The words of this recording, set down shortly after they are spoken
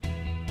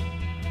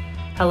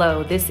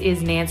Hello, this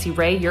is Nancy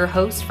Ray, your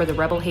host for the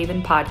Rebel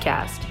Haven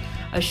podcast,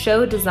 a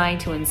show designed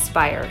to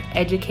inspire,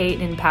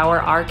 educate, and empower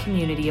our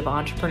community of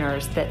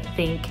entrepreneurs that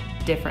think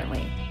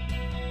differently.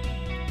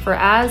 For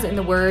as in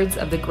the words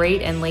of the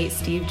great and late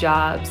Steve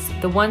Jobs,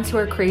 the ones who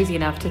are crazy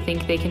enough to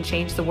think they can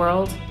change the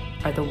world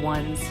are the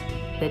ones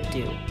that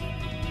do.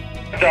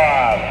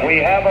 Liftoff. We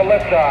have a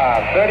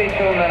liftoff. 32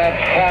 minutes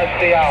past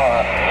the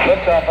hour.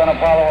 Liftoff on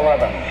Apollo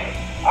 11.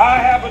 I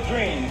have a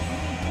dream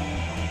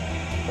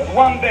that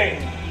one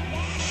day,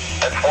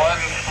 it's one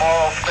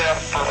small step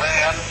for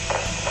man,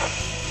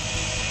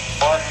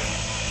 one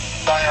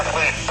giant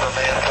leap for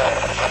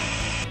mankind.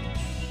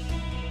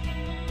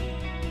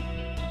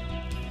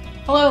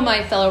 Hello,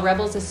 my fellow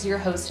rebels. This is your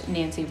host,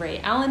 Nancy Ray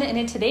Allen, and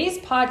in today's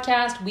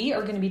podcast, we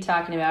are going to be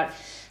talking about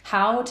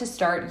how to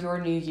start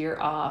your new year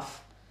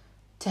off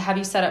to have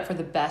you set up for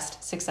the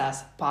best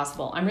success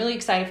possible. I'm really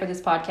excited for this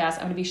podcast.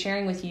 I'm going to be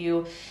sharing with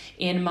you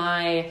in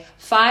my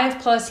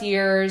 5+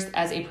 years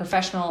as a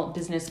professional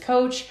business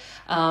coach,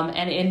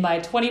 and in my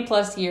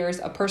 20+ years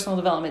of personal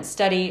development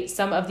study,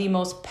 some of the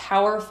most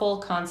powerful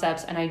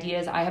concepts and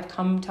ideas I have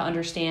come to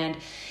understand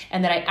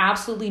and that I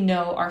absolutely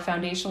know are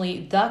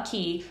foundationally the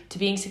key to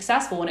being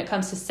successful when it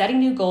comes to setting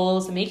new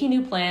goals, making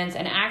new plans,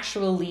 and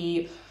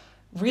actually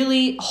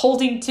really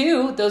holding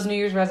to those New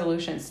Year's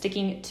resolutions,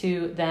 sticking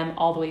to them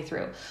all the way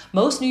through.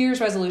 Most New Year's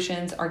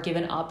resolutions are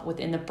given up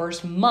within the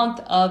first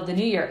month of the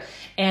new year.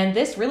 And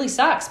this really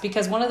sucks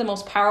because one of the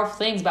most powerful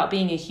things about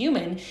being a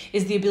human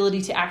is the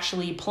ability to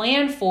actually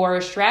plan for,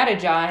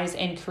 strategize,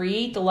 and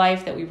create the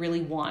life that we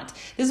really want.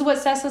 This is what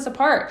sets us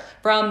apart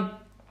from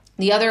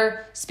the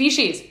other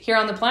species here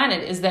on the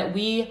planet, is that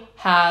we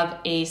have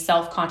a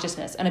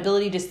self-consciousness, an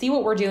ability to see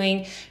what we're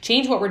doing,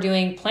 change what we're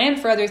doing, plan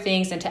for other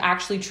things, and to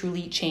actually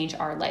truly change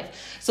our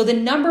life. So the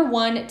number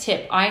one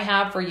tip I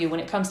have for you when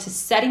it comes to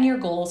setting your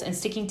goals and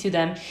sticking to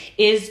them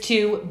is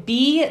to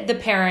be the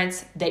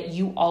parents that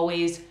you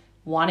always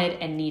wanted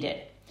and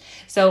needed.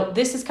 So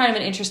this is kind of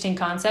an interesting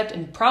concept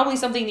and probably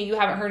something that you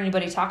haven't heard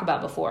anybody talk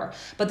about before.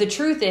 But the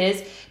truth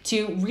is,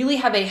 to really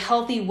have a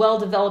healthy,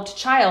 well-developed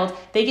child,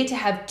 they get to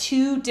have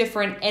two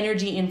different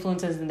energy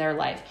influences in their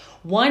life.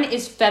 One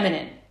is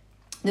feminine.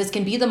 This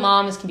can be the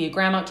mom, this can be a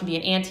grandma, it can be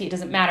an auntie, it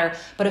doesn't matter,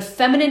 but a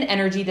feminine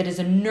energy that is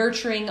a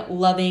nurturing,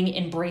 loving,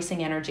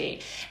 embracing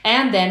energy.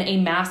 And then a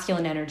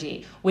masculine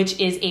energy, which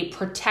is a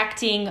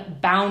protecting,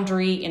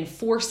 boundary,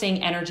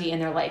 enforcing energy in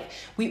their life.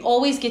 We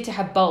always get to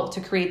have both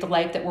to create the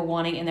life that we're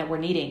wanting and that we're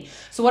needing.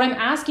 So what I'm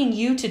asking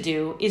you to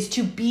do is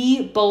to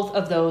be both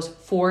of those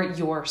for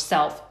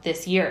yourself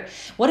this year.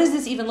 What does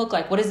this even look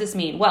like? What does this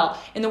mean? Well,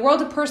 in the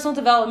world of personal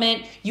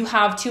development, you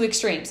have two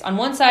extremes. On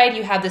one side,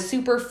 you have the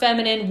super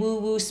feminine,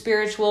 woo-woo,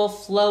 spiritual,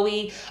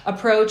 flowy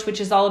approach,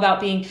 which is all about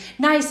being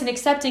nice and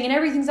accepting and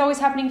everything's always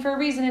happening for a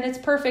reason and it's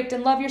perfect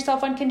and love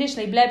yourself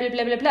unconditionally, blah, blah,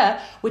 blah, blah, blah,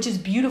 which is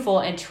beautiful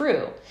and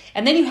true.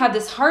 And then you have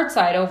this hard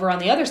side over on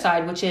the other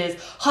side, which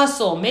is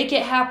hustle, make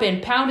it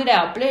happen, pound it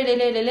out, blah, blah,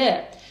 blah, blah,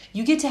 blah.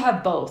 You get to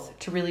have both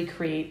to really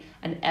create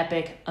an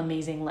epic,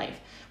 amazing life,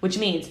 which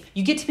means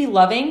you get to be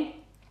loving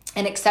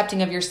and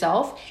accepting of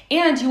yourself.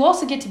 And you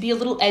also get to be a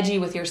little edgy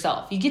with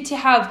yourself. You get to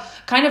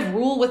have kind of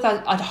rule with a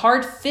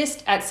hard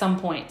fist at some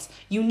points.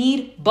 You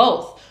need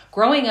both.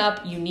 Growing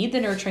up, you need the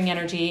nurturing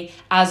energy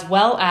as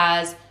well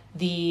as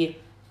the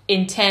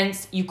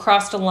intense, you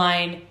crossed a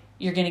line,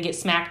 you're going to get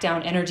smacked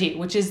down energy,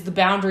 which is the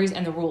boundaries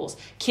and the rules.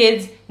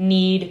 Kids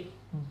need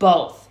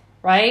both,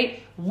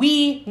 right?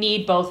 We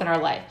need both in our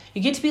life.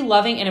 You get to be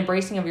loving and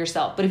embracing of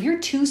yourself. But if you're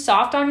too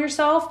soft on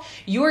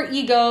yourself, your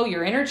ego,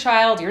 your inner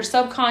child, your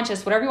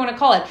subconscious, whatever you want to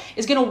call it,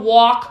 is going to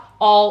walk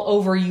all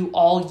over you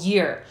all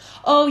year.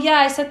 Oh yeah,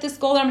 I set this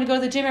goal that I'm going to go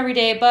to the gym every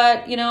day,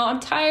 but I'm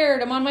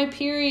tired. I'm on my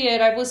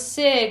period. I was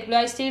sick.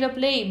 I stayed up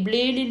late. Blah,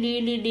 blah, blah,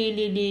 blah,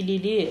 blah, blah,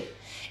 blah, blah.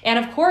 And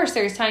of course,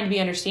 there's time to be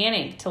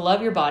understanding, to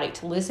love your body,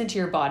 to listen to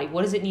your body.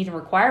 What does it need and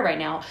require right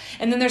now?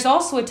 And then there's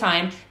also a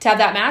time to have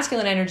that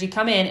masculine energy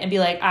come in and be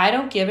like, I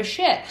don't give a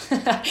shit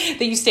that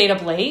you stayed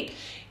up late.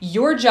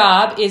 Your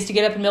job is to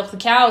get up and milk the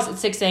cows at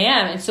 6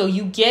 a.m. And so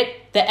you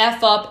get the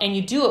F up and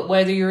you do it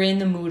whether you're in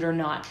the mood or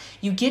not.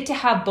 You get to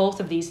have both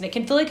of these. And it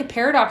can feel like a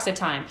paradox at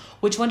times.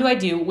 Which one do I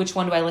do? Which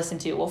one do I listen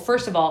to? Well,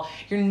 first of all,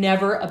 you're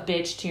never a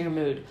bitch to your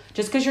mood.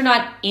 Just because you're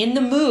not in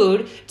the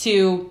mood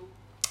to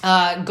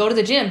go to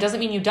the gym doesn't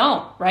mean you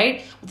don't,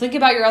 right? Think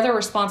about your other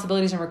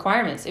responsibilities and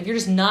requirements. If you're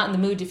just not in the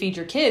mood to feed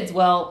your kids,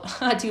 well,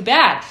 too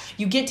bad.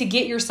 You get to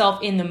get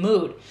yourself in the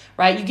mood,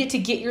 right? You get to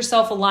get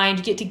yourself aligned.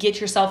 You get to get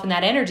yourself in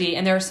that energy.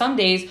 And there are some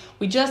days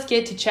we just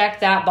get to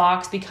check that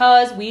box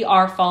because we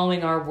are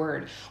following our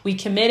word. We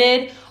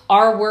committed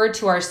our word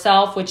to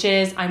ourselves, which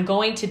is, I'm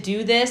going to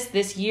do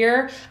this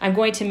year. I'm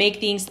going to make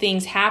these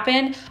things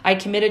happen. I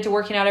committed to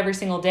working out every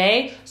single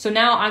day. So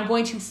now I'm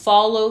going to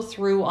follow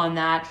through on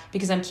that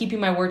because I'm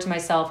keeping my word to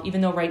myself, even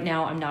though right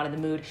now I'm not in the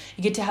mood.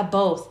 You get to have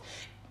both.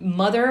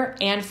 Mother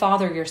and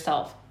father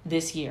yourself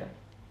this year.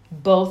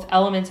 Both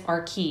elements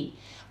are key.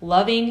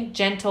 Loving,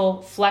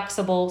 gentle,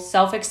 flexible,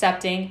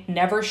 self-accepting,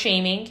 never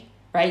shaming,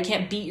 right? You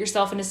can't beat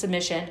yourself into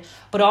submission,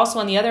 but also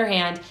on the other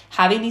hand,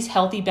 having these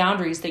healthy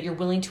boundaries that you're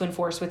willing to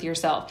enforce with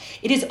yourself.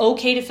 It is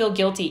okay to feel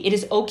guilty. It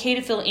is okay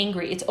to feel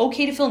angry. It's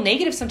okay to feel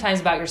negative sometimes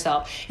about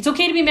yourself. It's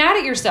okay to be mad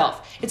at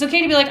yourself. It's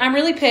okay to be like, I'm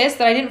really pissed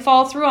that I didn't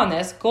follow through on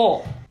this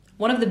goal.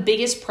 One of the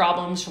biggest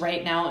problems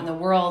right now in the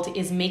world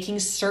is making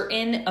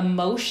certain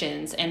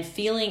emotions and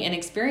feeling and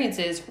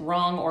experiences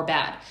wrong or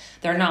bad.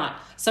 They're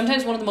not.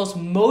 Sometimes one of the most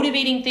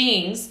motivating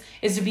things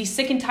is to be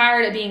sick and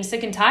tired of being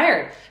sick and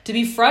tired, to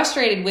be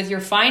frustrated with your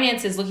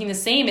finances looking the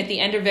same at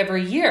the end of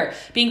every year,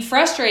 being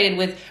frustrated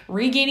with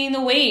regaining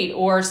the weight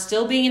or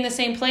still being in the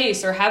same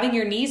place or having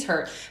your knees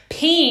hurt.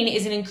 Pain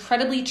is an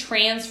incredibly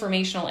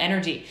transformational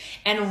energy,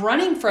 and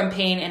running from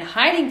pain and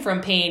hiding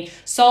from pain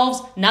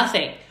solves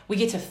nothing. We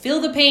get to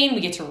feel the pain,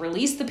 we get to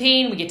release the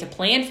pain, we get to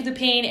plan for the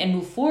pain and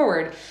move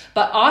forward.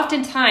 But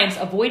oftentimes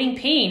avoiding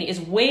pain is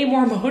way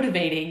more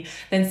motivating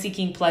than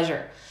seeking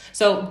pleasure.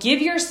 So give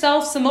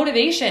yourself some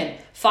motivation.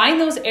 Find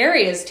those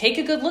areas, take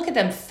a good look at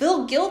them,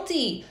 feel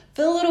guilty,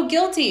 feel a little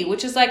guilty,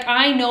 which is like,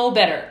 I know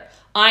better.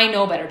 I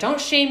know better. Don't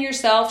shame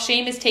yourself.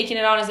 Shame is taking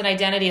it on as an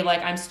identity of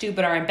like, I'm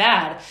stupid or I'm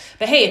bad.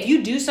 But hey, if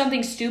you do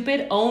something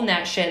stupid, own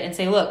that shit and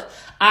say, look,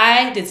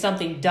 I did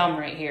something dumb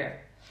right here.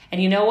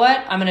 And you know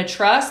what? I'm going to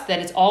trust that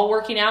it's all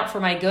working out for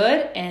my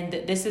good and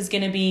that this is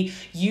going to be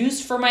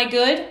used for my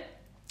good.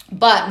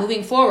 But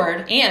moving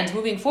forward,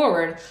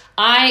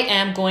 I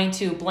am going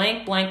to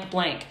blank, blank,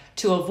 blank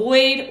to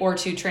avoid or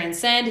to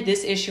transcend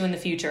this issue in the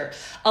future.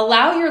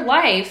 Allow your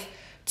life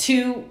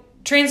to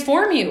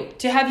transform you,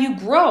 to have you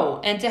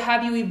grow and to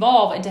have you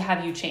evolve and to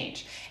have you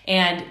change.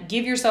 And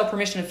give yourself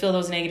permission to feel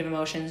those negative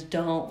emotions.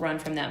 Don't run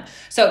from them.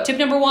 So tip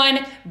number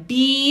 1,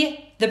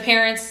 be the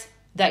parents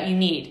that you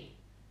need.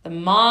 The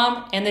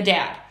mom and the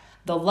dad,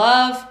 the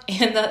love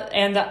and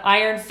the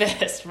iron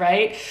fist,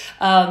 right?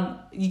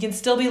 You can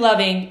still be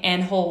loving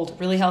and hold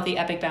really healthy,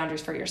 epic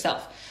boundaries for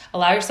yourself.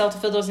 Allow yourself to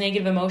feel those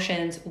negative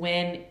emotions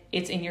when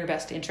it's in your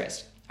best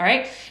interest. All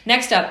right.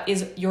 Next up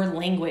is your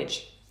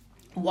language.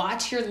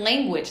 Watch your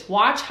language.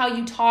 Watch how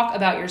you talk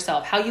about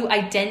yourself, how you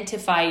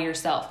identify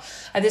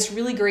yourself. I have this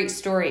really great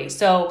story.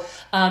 So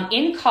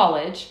in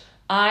college,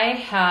 I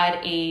had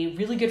a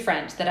really good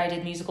friend that I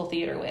did musical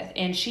theater with,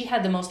 and she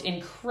had the most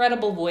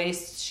incredible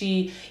voice.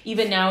 She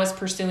even now is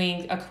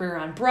pursuing a career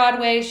on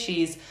Broadway.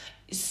 She's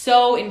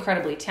so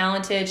incredibly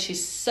talented.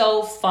 She's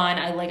so fun.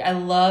 I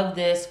love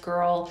this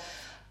girl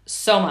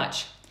so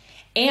much.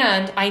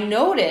 And I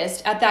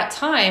noticed at that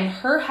time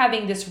her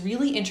having this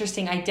really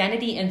interesting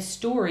identity and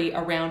story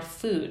around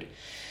food.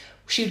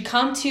 She'd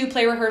come to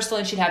play rehearsal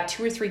and she'd have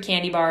 2 or 3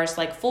 candy bars,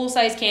 like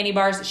full-size candy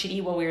bars that she'd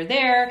eat while we were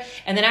there.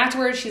 And then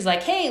afterwards, she's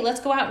like, hey, let's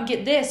go out and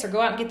get this or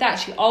go out and get that.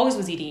 She always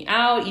was eating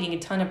out, eating a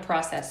ton of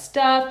processed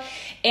stuff.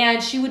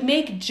 And she would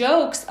make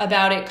jokes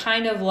about it,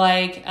 kind of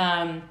like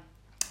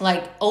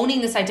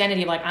owning this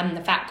identity of like, I'm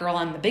the fat girl,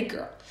 I'm the big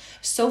girl.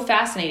 So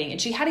fascinating.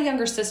 And she had a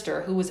younger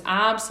sister who was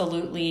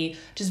absolutely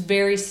just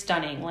very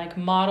stunning, like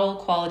model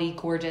quality,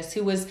 gorgeous,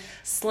 who was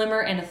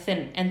slimmer and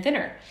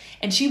thinner.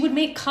 And she would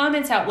make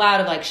comments out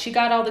loud of like, she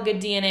got all the good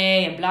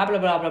DNA and blah, blah,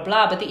 blah, blah,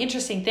 blah. But the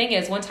interesting thing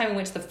is one time we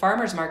went to the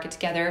farmer's market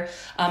together,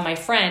 my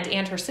friend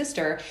and her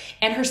sister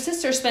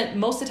spent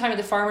most of the time at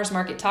the farmer's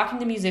market talking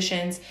to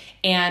musicians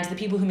and the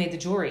people who made the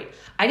jewelry.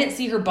 I didn't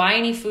see her buy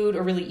any food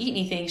or really eat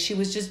anything. She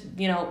was just,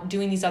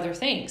 doing these other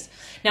things.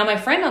 Now, my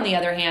friend, on the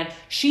other hand,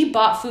 she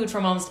bought food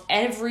from almost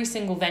every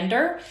single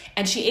vendor,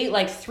 and she ate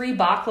like 3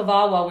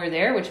 baklava while we were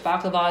there, which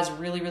baklava is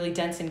really, really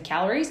dense in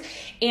calories.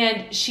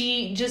 And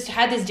she just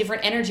had this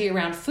different energy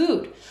around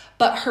food.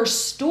 But her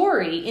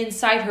story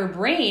inside her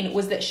brain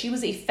was that she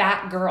was a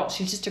fat girl.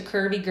 She's just a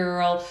curvy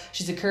girl.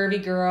 She's a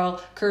curvy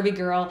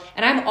girl.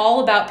 And I'm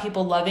all about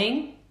people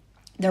loving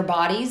their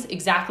bodies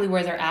exactly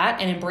where they're at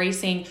and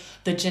embracing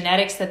the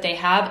genetics that they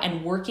have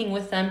and working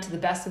with them to the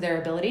best of their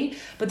ability.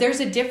 But there's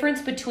a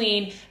difference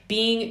between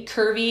being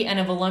curvy and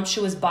of a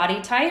voluptuous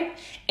body type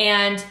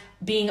and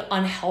being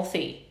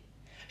unhealthy.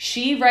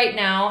 She right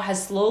now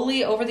has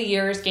slowly over the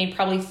years gained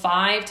probably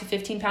 5 to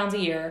 15 pounds a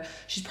year.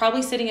 She's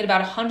probably sitting at about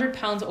 100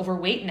 pounds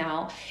overweight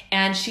now.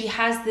 And she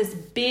has this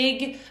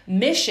big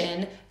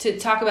mission to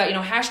talk about,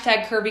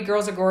 hashtag curvy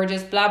girls are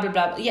gorgeous, blah, blah,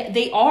 blah. Yeah,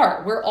 they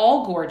are. We're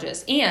all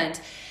gorgeous. And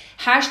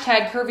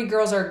hashtag curvy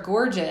girls are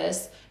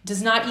gorgeous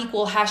does not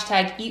equal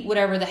hashtag eat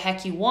whatever the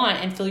heck you want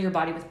and fill your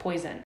body with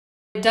poison.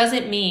 It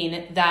doesn't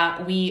mean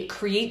that we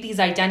create these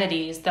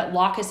identities that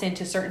lock us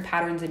into certain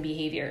patterns and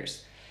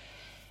behaviors.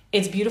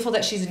 It's beautiful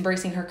that she's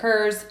embracing her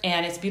curves,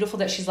 and it's beautiful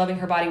that she's loving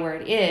her body where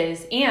it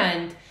is.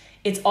 And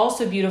it's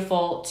also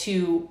beautiful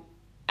to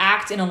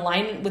act in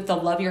alignment with the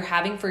love you're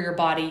having for your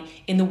body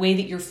in the way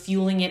that you're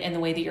fueling it and the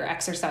way that you're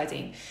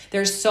exercising.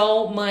 There's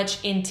so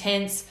much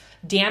intense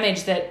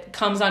damage that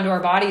comes onto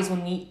our bodies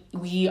when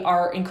we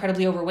are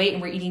incredibly overweight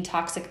and we're eating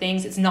toxic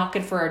things. It's not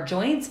good for our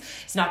joints.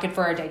 It's not good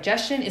for our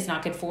digestion. It's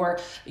not good for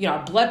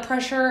our blood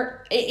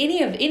pressure.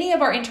 Any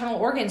of our internal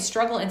organs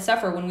struggle and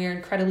suffer when we are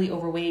incredibly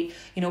overweight.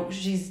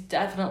 She's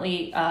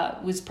definitely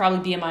was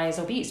probably BMI is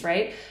obese,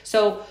 right?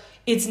 So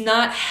it's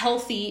not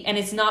healthy and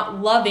it's not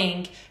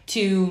loving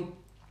to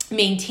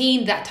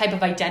maintain that type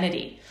of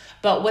identity.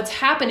 But what's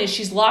happened is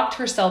she's locked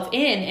herself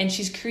in and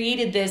she's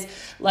created this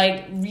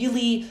like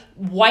really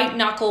white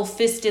knuckle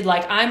fisted,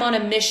 like I'm on a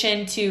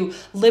mission to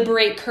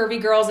liberate curvy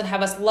girls and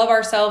have us love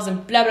ourselves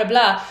and blah, blah,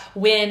 blah.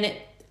 When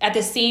at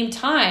the same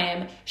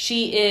time,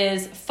 she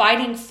is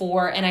fighting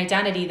for an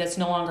identity that's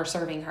no longer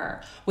serving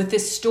her with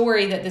this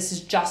story that this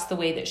is just the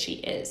way that she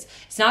is.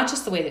 It's not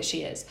just the way that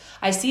she is.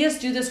 I see us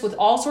do this with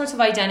all sorts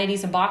of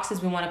identities and boxes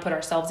we want to put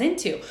ourselves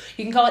into.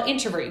 You can call it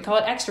introvert, you can call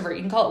it extrovert,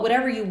 you can call it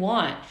whatever you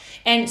want.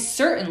 And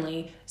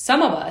certainly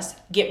some of us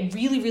get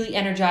really, really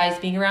energized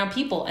being around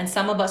people and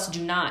some of us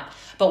do not.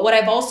 But what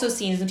I've also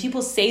seen is when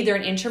people say they're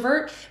an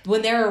introvert,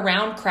 when they're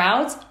around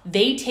crowds,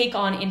 they take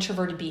on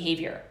introverted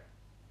behavior.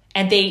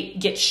 And they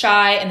get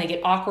shy and they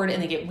get awkward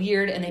and they get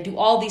weird and they do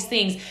all these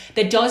things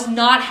that does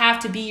not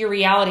have to be your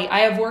reality. I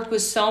have worked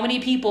with so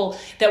many people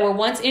that were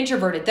once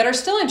introverted that are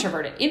still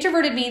introverted.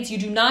 Introverted means you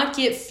do not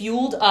get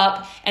fueled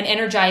up and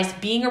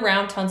energized being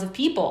around tons of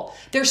people.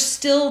 They're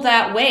still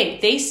that way.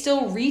 They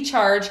still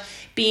recharge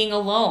being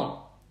alone.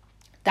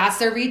 That's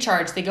their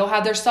recharge. They go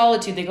have their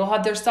solitude. They go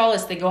have their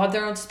solace. They go have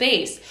their own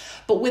space.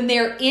 But when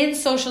they're in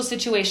social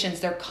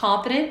situations, they're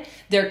confident,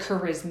 they're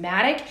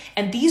charismatic,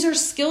 and these are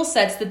skill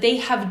sets that they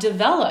have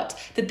developed,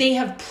 that they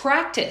have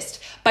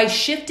practiced by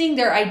shifting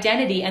their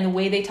identity and the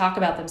way they talk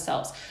about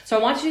themselves. So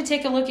I want you to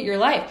take a look at your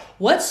life.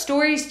 What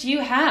stories do you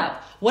have?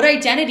 What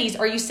identities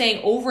are you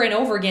saying over and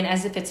over again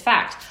as if it's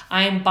fact?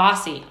 I'm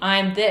bossy,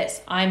 I'm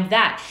this, I'm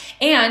that.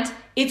 And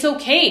it's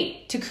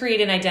okay to create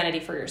an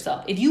identity for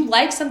yourself. If you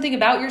like something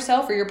about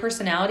yourself or your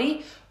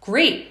personality,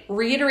 great,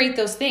 reiterate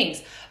those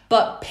things.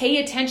 But pay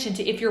attention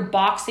to if you're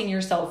boxing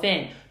yourself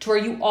in to where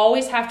you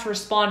always have to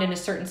respond in a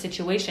certain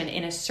situation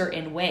in a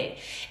certain way.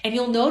 And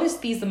you'll notice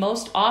these the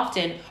most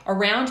often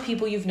around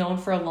people you've known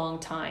for a long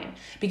time,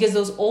 because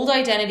those old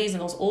identities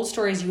and those old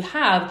stories you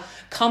have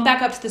come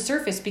back up to the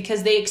surface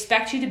because they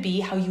expect you to be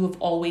how you have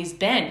always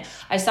been.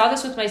 I saw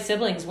this with my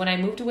siblings when I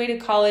moved away to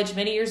college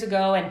many years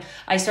ago and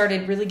I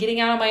started really getting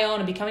out on my own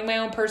and becoming my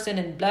own person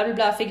and blah, blah,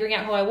 blah, figuring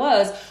out who I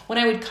was. When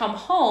I would come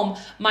home,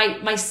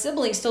 my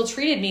siblings still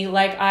treated me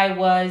like I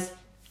was,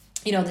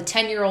 the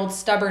 10-year-old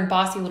stubborn,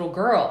 bossy little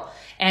girl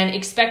and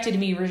expected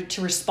me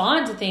to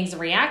respond to things and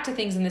react to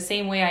things in the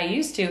same way I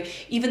used to,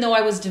 even though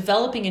I was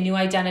developing a new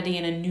identity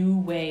and a new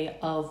way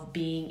of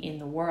being in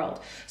the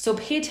world. So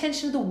pay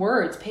attention to the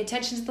words, pay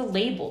attention to the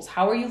labels.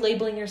 How are you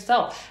labeling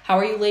yourself? How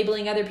are you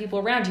labeling other people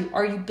around you?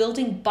 Are you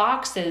building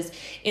boxes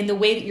in the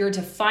way that you're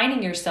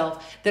defining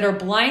yourself that are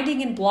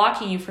blinding and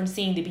blocking you from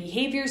seeing the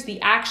behaviors,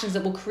 the actions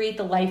that will create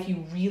the life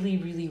you really,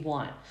 really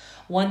want?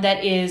 One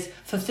that is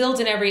fulfilled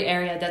in every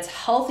area, that's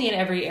healthy in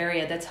every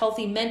area, that's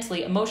healthy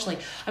mentally, emotionally.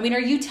 I mean, are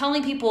you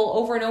telling people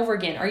over and over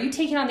again, are you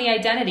taking on the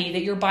identity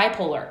that you're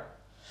bipolar?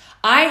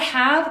 I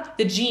have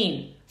the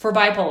gene for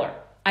bipolar.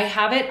 I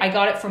have it. I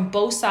got it from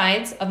both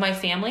sides of my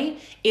family.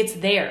 It's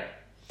there.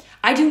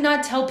 I do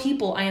not tell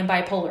people I am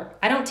bipolar.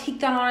 I don't take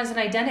that on as an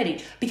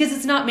identity because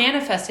it's not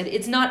manifested.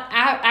 It's not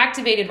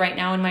activated right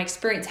now in my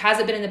experience. Has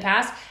it been in the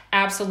past?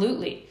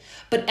 Absolutely.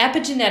 But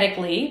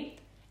epigenetically,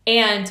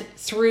 and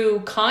through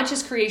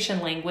conscious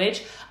creation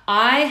language,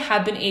 I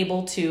have been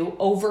able to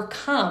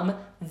overcome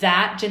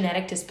that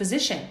genetic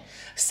disposition.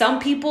 Some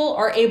people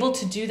are able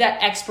to do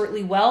that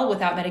expertly well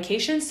without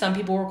medication. Some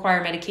people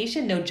require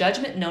medication, no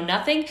judgment, no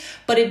nothing,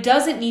 but it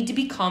doesn't need to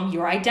become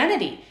your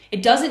identity.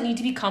 It doesn't need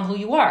to become who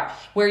you are,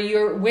 where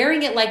you're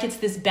wearing it like it's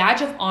this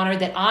badge of honor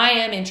that I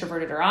am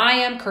introverted or I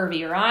am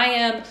curvy or I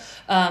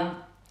am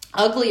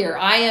ugly, or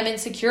I am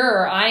insecure,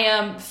 or I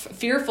am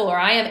fearful, or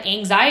I am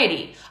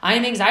anxiety. I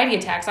am anxiety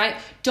attacks.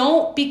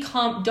 Don't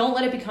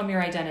let it become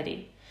your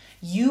identity.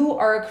 You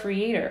are a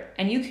creator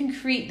and you can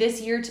create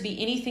this year to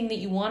be anything that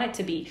you want it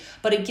to be,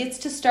 but it gets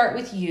to start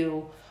with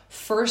you.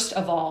 First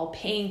of all,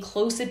 paying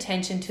close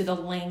attention to the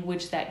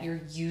language that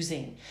you're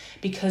using,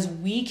 because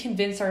we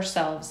convince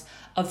ourselves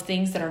of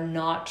things that are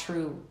not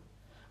true.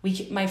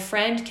 My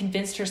friend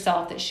convinced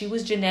herself that she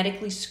was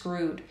genetically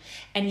screwed.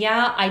 And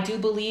yeah, I do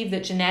believe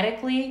that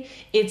genetically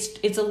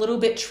it's a little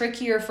bit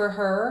trickier for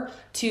her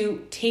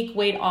to take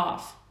weight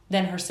off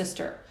than her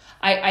sister.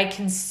 I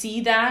can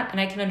see that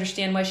and I can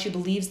understand why she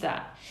believes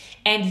that.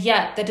 And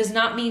yet that does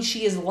not mean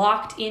she is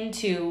locked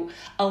into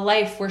a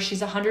life where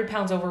she's 100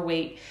 pounds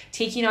overweight,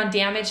 taking on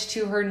damage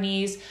to her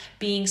knees,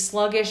 being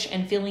sluggish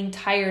and feeling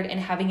tired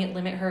and having it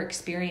limit her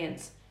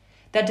experience.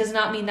 That does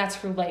not mean that's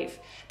her life.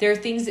 There are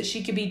things that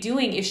she could be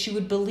doing if she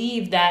would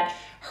believe that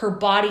her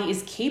body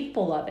is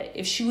capable of it.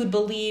 If she would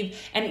believe,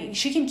 and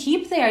she can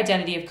keep the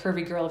identity of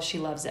curvy girl if she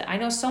loves it. I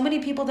know so many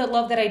people that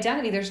love that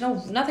identity. There's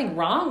nothing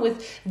wrong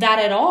with that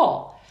at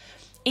all.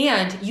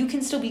 And you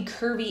can still be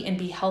curvy and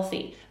be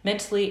healthy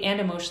mentally and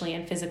emotionally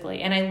and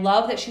physically. And I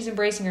love that she's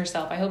embracing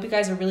herself. I hope you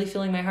guys are really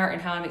feeling my heart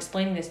and how I'm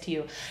explaining this to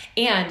you.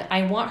 And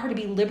I want her to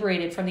be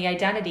liberated from the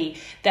identity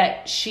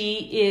that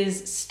she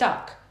is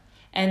stuck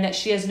and that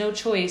she has no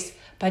choice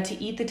but to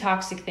eat the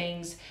toxic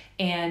things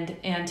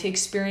and to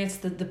experience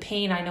the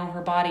pain I know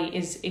her body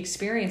is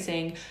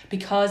experiencing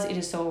because it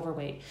is so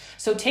overweight.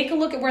 So take a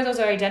look at where those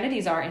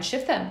identities are and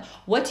shift them.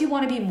 What do you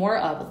want to be more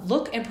of?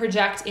 Look and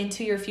project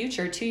into your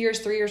future, 2 years,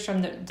 3 years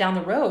down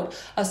the road,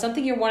 of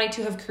something you're wanting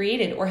to have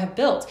created or have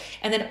built,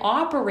 and then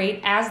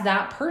operate as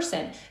that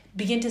person.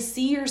 Begin to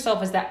see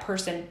yourself as that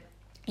person.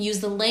 Use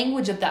the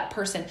language of that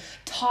person.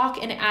 Talk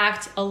and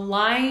act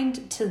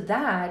aligned to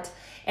that,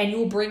 and you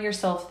will bring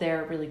yourself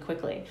there really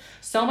quickly.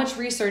 So much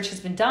research has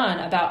been done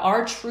about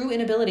our true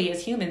inability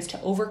as humans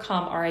to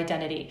overcome our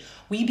identity.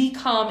 We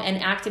become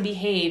and act and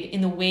behave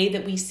in the way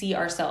that we see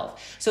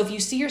ourselves. So if you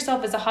see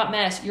yourself as a hot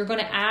mess, you're going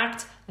to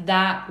act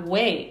that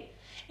way.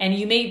 And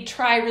you may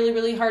try really,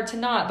 really hard to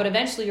not, but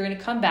eventually you're going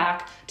to come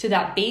back to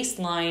that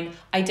baseline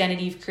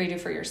identity you've created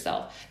for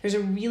yourself. There's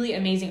a really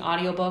amazing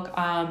audiobook.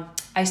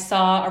 I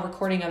saw a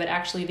recording of it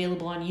actually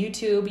available on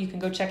YouTube. You can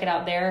go check it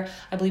out there.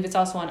 I believe it's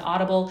also on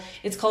Audible.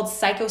 It's called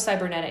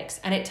Psycho-Cybernetics,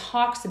 and it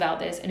talks about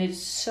this, and it's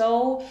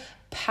so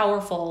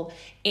powerful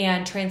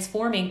and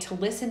transforming to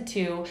listen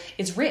to.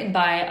 It's written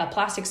by a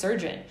plastic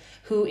surgeon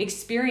who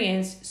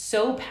experienced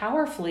so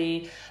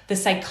powerfully the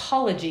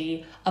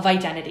psychology of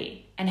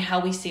identity and how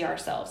we see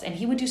ourselves. And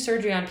he would do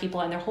surgery on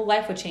people and their whole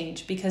life would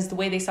change because the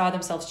way they saw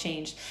themselves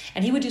changed.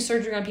 And he would do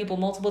surgery on people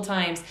multiple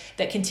times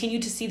that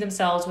continued to see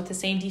themselves with the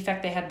same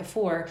defect they had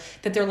before,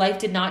 that their life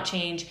did not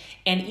change.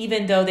 And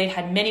even though they'd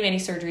had many, many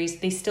surgeries,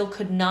 they still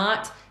could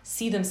not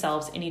see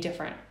themselves any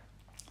different.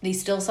 They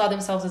still saw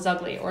themselves as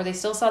ugly, or they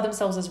still saw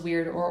themselves as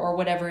weird, or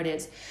whatever it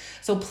is.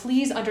 So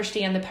please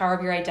understand the power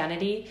of your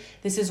identity.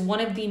 This is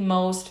one of the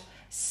most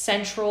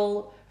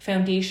central,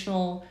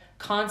 foundational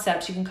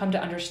concepts you can come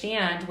to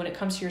understand when it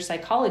comes to your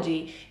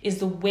psychology, is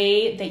the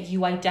way that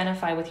you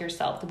identify with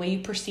yourself, the way you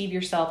perceive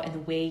yourself, and the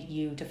way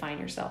you define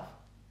yourself.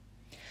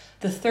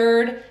 The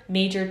third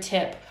major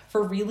tip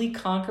for really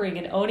conquering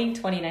and owning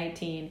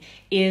 2019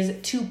 is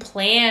to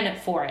plan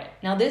for it.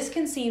 Now, this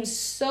can seem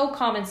so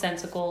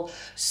commonsensical,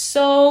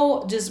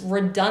 so just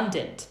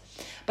redundant,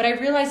 but I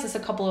realized this a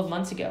couple of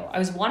months ago. I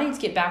was wanting to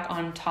get back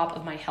on top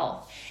of my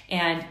health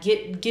and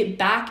get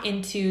back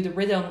into the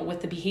rhythm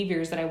with the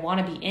behaviors that I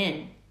want to be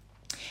in.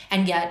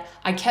 And yet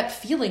I kept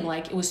feeling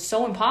like it was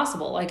so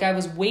impossible. Like I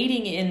was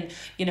wading in,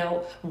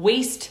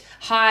 waist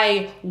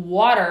high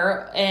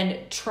water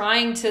and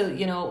trying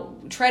to,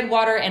 tread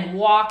water and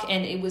walk.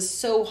 And it was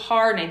so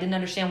hard and I didn't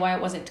understand why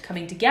it wasn't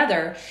coming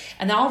together.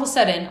 And then all of a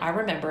sudden I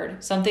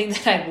remembered something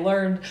that I've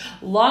learned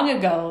long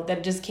ago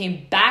that just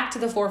came back to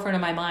the forefront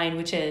of my mind,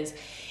 which is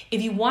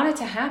if you want it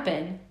to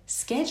happen,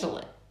 schedule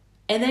it.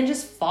 And then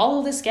just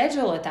follow the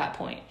schedule at that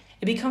point.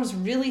 It becomes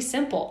really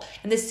simple.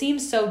 And this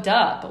seems so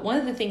duh, but one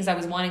of the things I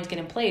was wanting to get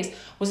in place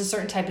was a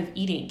certain type of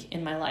eating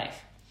in my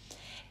life.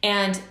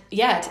 And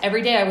yet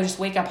every day I would just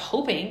wake up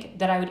hoping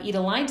that I would eat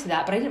aligned to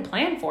that, but I didn't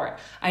plan for it.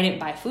 I didn't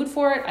buy food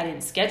for it. I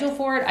didn't schedule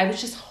for it. I was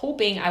just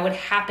hoping I would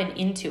happen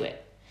into it.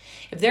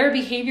 If there are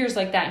behaviors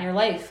like that in your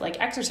life, like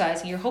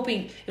exercising, you're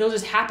hoping it'll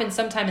just happen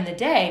sometime in the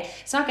day,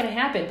 it's not going to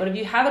happen. But if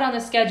you have it on the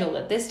schedule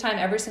that this time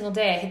every single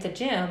day I hit the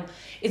gym,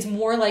 it's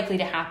more likely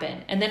to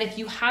happen. And then if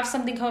you have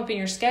something come up in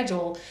your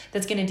schedule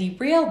that's going to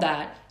derail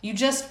that, you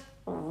just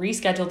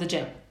reschedule the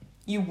gym.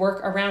 You work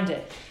around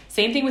it.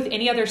 Same thing with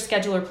any other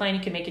schedule or plan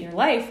you can make in your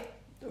life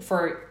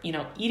for,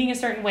 eating a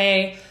certain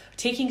way,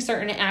 taking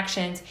certain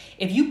actions.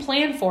 If you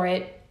plan for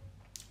it,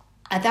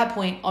 at that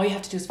point, all you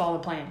have to do is follow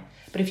the plan.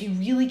 But if you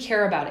really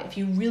care about it, if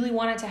you really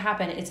want it to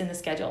happen, it's in the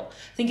schedule.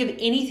 Think of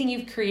anything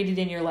you've created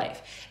in your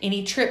life,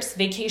 any trips,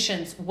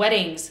 vacations,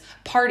 weddings,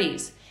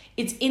 parties.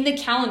 It's in the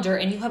calendar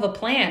and you have a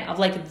plan of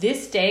like,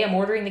 this day I'm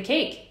ordering the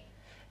cake.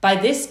 By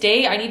this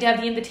day, I need to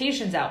have the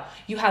invitations out.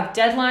 You have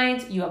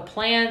deadlines, you have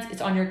plans, it's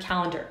on your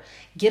calendar.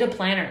 Get a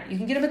planner. You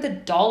can get them at the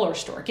dollar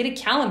store. Get a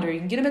calendar. You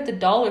can get them at the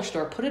dollar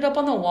store. Put it up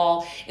on the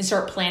wall and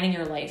start planning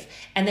your life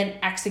and then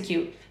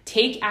execute.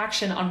 Take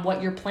action on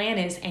what your plan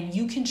is and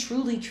you can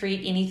truly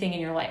create anything in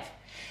your life.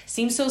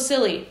 Seems so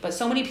silly, but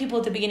so many people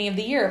at the beginning of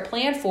the year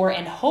plan for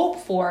and hope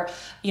for,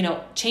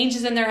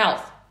 changes in their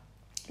health.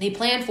 They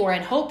plan for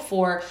and hope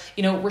for,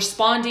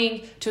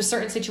 responding to a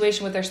certain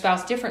situation with their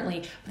spouse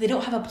differently, but they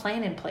don't have a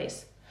plan in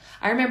place.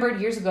 I remembered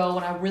years ago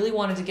when I really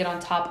wanted to get on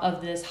top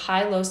of this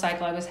high-low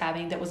cycle I was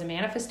having that was a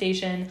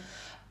manifestation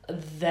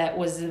that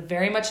was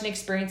very much an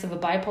experience of a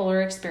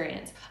bipolar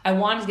experience. I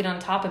wanted to get on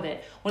top of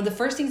it. One of the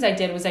first things I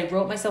did was I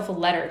wrote myself a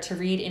letter to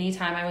read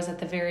anytime I was at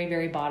the very,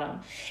 very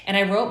bottom. And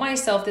I wrote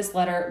myself this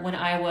letter when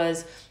I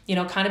was,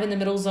 kind of in the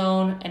middle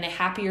zone, in a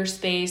happier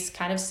space,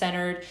 kind of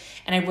centered.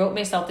 And I wrote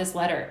myself this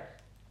letter.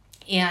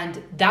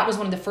 And that was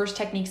one of the first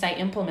techniques I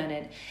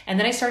implemented. And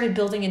then I started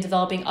building and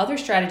developing other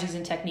strategies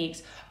and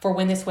techniques for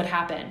when this would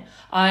happen.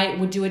 I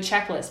would do a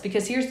checklist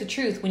because here's the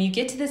truth. When you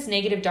get to this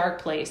negative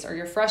dark place or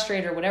you're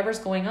frustrated or whatever's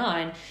going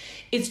on,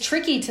 it's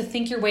tricky to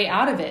think your way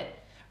out of it,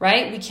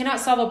 right? We cannot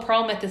solve a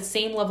problem at the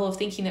same level of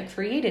thinking that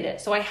created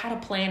it. So I had a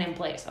plan in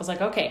place. I was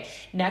like, okay,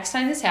 next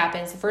time this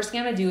happens, the first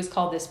thing I'm going to do is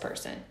call this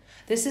person.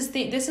 This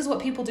is what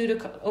people do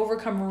to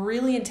overcome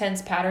really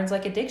intense patterns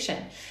like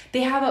addiction.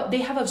 They have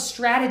a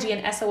strategy,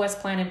 an SOS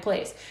plan in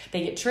place.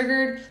 They get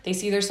triggered. They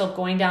see themselves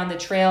going down the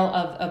trail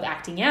of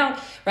acting out,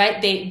 right?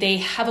 They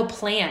have a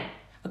plan,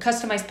 a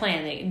customized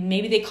plan.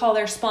 Maybe they call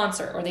their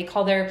sponsor, or they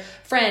call their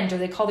friend, or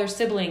they call their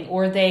sibling,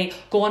 or they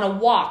go on a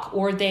walk,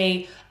 or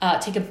they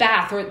take a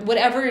bath, or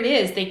whatever it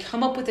is. They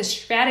come up with a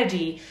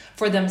strategy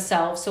for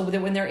themselves so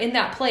that when they're in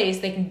that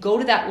place, they can go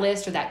to that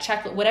list or that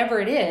checklist,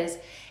 whatever it is,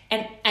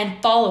 and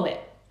follow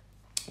it.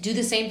 Do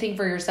the same thing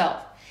for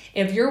yourself.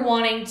 If you're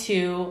wanting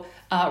to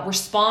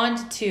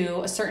respond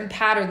to a certain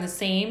pattern the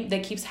same,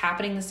 that keeps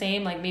happening the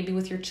same, like maybe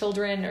with your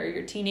children or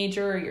your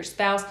teenager or your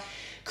spouse,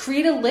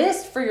 create a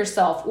list for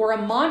yourself, or a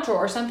mantra,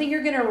 or something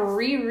you're going to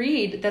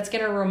reread that's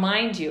going to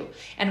remind you,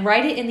 and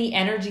write it in the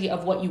energy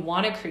of what you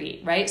want to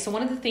create, right? So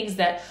one of the things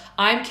that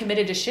I'm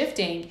committed to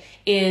shifting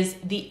is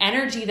the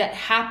energy that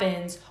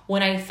happens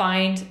when I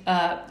find,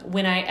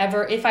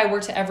 if I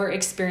were to ever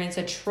experience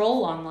a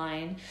troll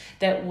online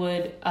that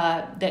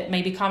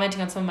may be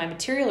commenting on some of my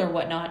material or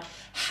whatnot,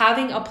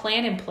 having a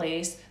plan in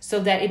place so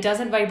that it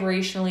doesn't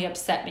vibrationally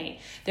upset me.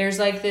 There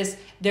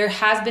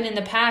has been in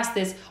the past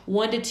this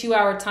 1 to 2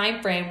 hour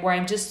time frame where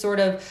I'm just sort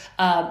of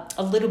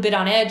a little bit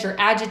on edge or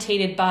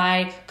agitated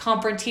by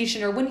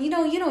confrontation, or when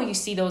you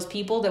see those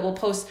people that will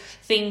post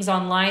things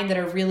online that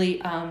are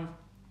really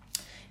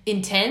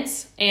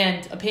intense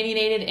and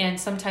opinionated and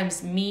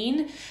sometimes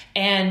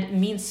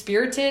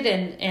mean-spirited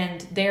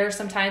and there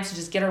sometimes to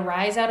just get a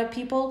rise out of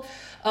people.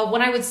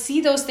 When I would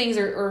see those things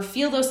or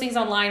feel those things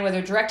online,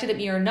 whether directed at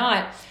me or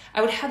not,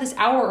 I would have this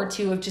hour or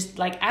two of just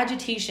like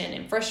agitation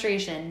and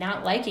frustration and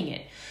not liking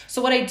it.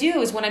 So what I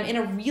do is when I'm in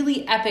a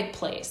really epic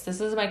place,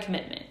 this is my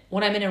commitment.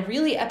 When I'm in a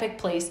really epic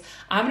place,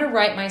 I'm going to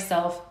write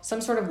myself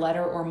some sort of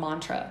letter or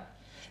mantra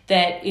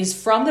that is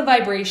from the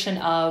vibration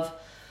of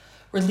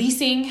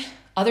releasing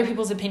other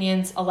people's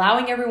opinions,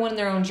 allowing everyone in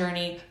their own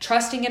journey,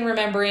 trusting and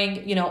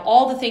remembering,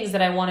 all the things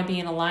that I want to be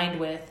aligned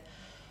with,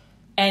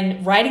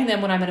 and writing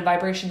them when I'm in a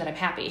vibration that I'm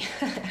happy.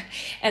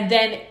 And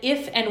then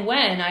if and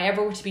when I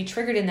ever were to be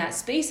triggered in that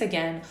space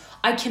again,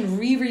 I can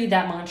reread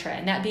that mantra,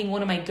 and that being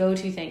one of my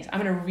go-to things.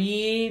 I'm going to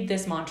read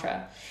this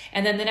mantra.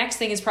 And then the next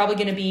thing is probably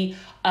going to be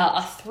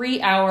a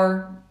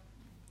 3-hour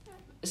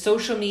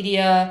social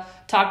media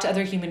talk to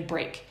other human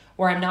break,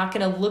 where I'm not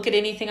going to look at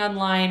anything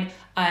online.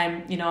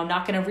 I'm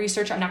not going to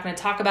research. I'm not going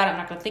to talk about it. I'm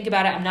not going to think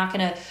about it. I'm not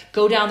going to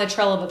go down the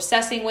trail of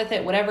obsessing with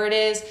it, whatever it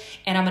is.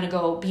 And I'm going to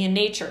go be in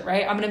nature,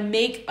 right? I'm going to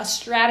make a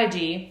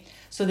strategy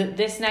so that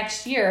this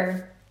next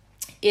year,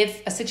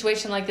 if a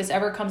situation like this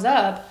ever comes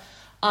up,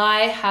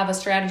 I have a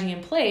strategy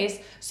in place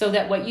so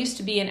that what used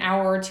to be an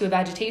hour or two of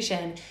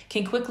agitation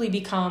can quickly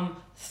become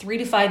 3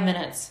 to 5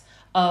 minutes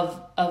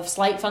of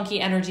slight funky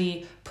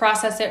energy,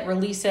 process it,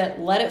 release it,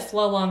 let it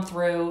flow on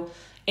through,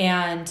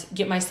 and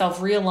get myself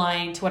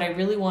realigned to what I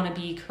really want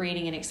to be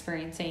creating and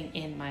experiencing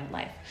in my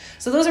life.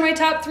 So those are my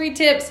top 3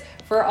 tips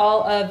for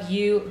all of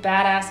you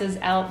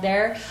badasses out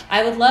there.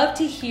 I would love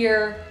to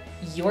hear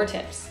your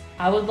tips.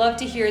 I would love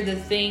to hear the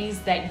things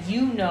that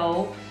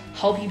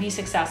help you be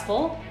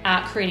successful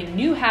at creating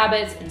new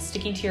habits and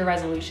sticking to your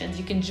resolutions.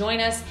 You can join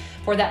us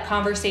for that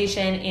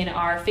conversation in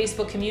our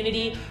Facebook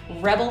community,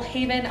 Rebel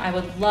Haven. I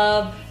would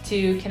love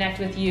to connect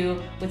with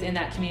you within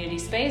that community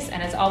space.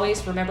 And as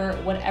always, remember,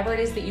 whatever it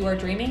is that you are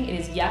dreaming, it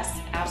is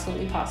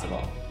absolutely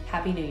possible.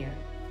 Happy New Year.